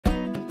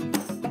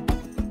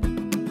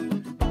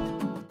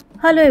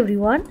Hello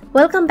everyone,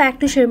 welcome back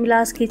to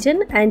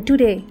Sharmilazkitchen, and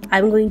today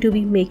I'm going to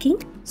be making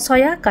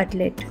Soya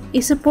Cutlet.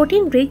 It's a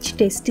protein-rich,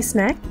 tasty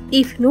snack.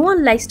 If no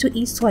one likes to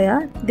eat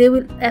soya, they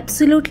will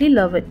absolutely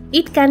love it.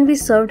 It can be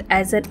served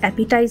as an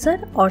appetizer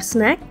or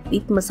snack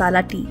with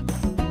masala tea.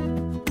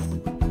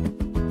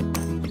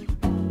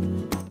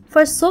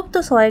 First, soak the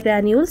soya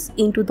granules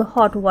into the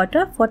hot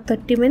water for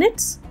 30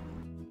 minutes.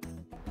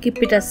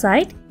 Keep it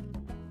aside.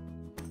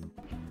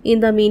 In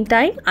the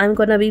meantime, I'm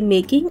gonna be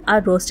making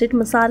a roasted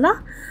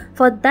masala.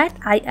 For that,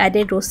 I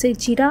added roasted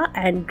jeera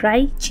and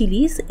dry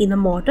chilies in a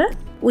mortar.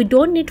 We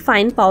don't need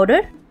fine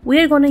powder. We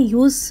are gonna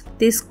use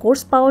this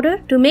coarse powder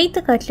to make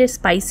the cutlet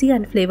spicy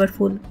and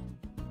flavorful.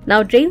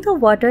 Now drain the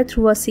water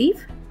through a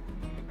sieve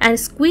and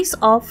squeeze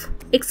off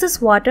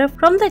excess water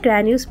from the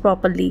granules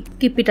properly.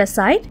 Keep it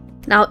aside.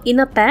 Now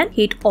in a pan,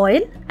 heat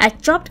oil,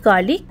 add chopped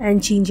garlic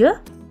and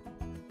ginger.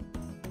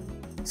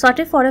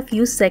 Saute for a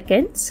few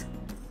seconds.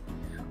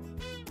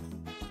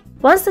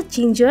 Once the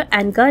ginger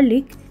and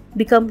garlic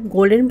become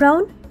golden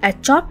brown,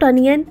 add chopped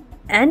onion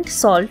and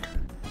salt.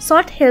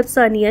 Salt helps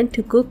the onion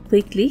to cook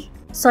quickly.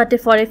 Saute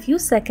for a few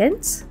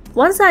seconds.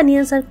 Once the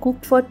onions are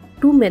cooked for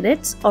 2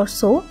 minutes or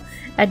so,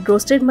 add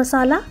roasted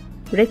masala,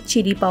 red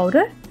chilli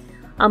powder,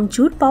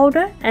 aamchur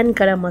powder and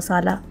garam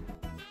masala.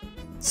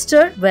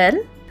 Stir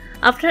well.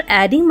 After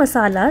adding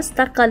masalas,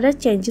 the color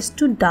changes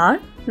to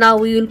dark. Now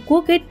we will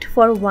cook it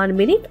for 1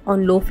 minute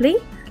on low flame.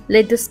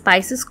 Let the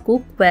spices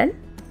cook well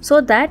so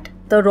that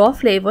the raw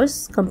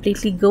flavors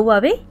completely go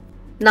away.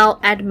 Now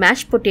add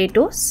mashed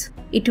potatoes.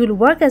 It will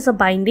work as a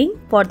binding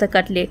for the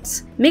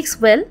cutlets. Mix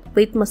well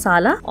with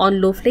masala on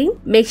low flame.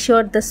 Make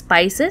sure the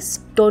spices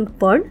don't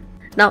burn.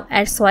 Now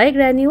add soya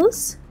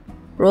granules,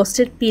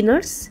 roasted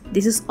peanuts,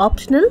 this is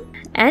optional,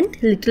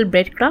 and little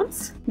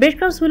breadcrumbs.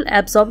 Breadcrumbs will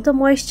absorb the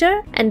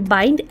moisture and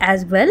bind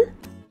as well.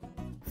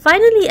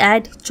 Finally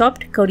add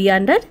chopped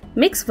coriander.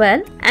 Mix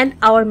well and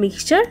our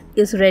mixture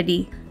is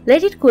ready.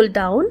 Let it cool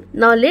down.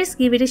 Now let's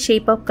give it a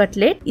shape of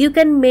cutlet. You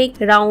can make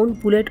round,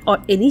 bullet or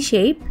any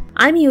shape.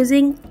 I'm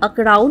using a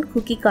round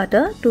cookie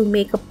cutter to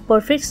make a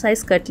perfect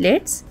size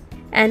cutlets,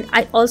 and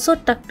I also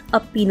tucked a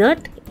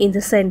peanut in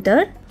the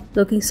center,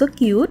 looking so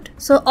cute.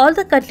 So all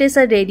the cutlets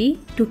are ready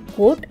to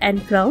coat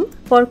and crown.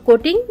 For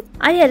coating,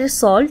 I added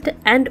salt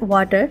and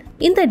water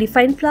in the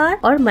refined flour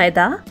or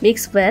maida.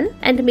 Mix well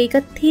and make a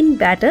thin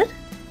batter.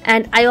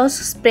 And I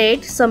also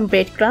spread some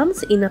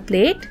breadcrumbs in a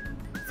plate.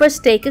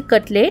 First take a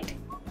cutlet.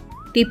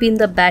 Dip in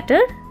the batter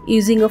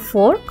using a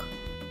fork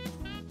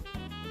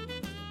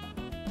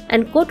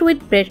and coat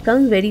with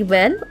breadcrumbs very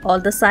well all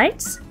the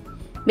sides.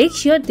 Make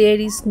sure there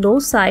is no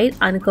side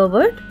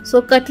uncovered.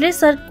 So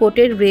cutlets are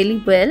coated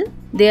really well.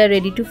 They are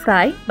ready to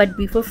fry, but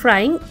before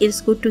frying,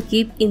 it's good to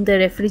keep in the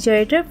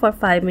refrigerator for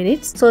 5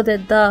 minutes so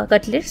that the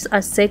cutlets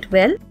are set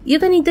well. You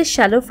can either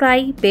shallow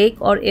fry, bake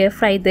or air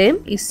fry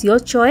them. It's your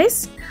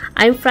choice.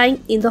 I'm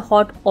frying in the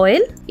hot oil.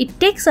 It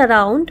takes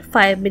around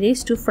 5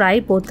 minutes to fry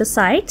both the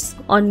sides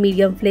on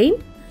medium flame.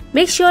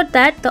 Make sure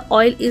that the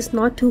oil is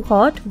not too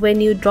hot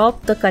when you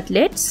drop the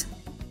cutlets.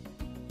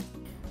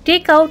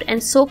 Take out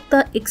and soak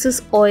the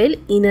excess oil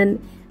in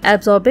an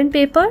absorbent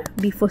paper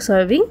before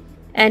serving.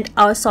 And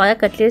our soya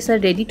cutlets are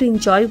ready to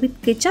enjoy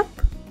with ketchup.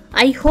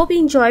 I hope you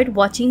enjoyed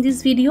watching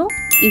this video.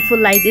 If you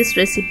like this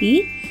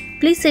recipe,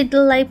 please hit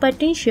the like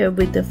button, share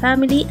with your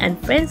family and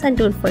friends, and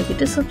don't forget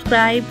to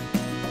subscribe.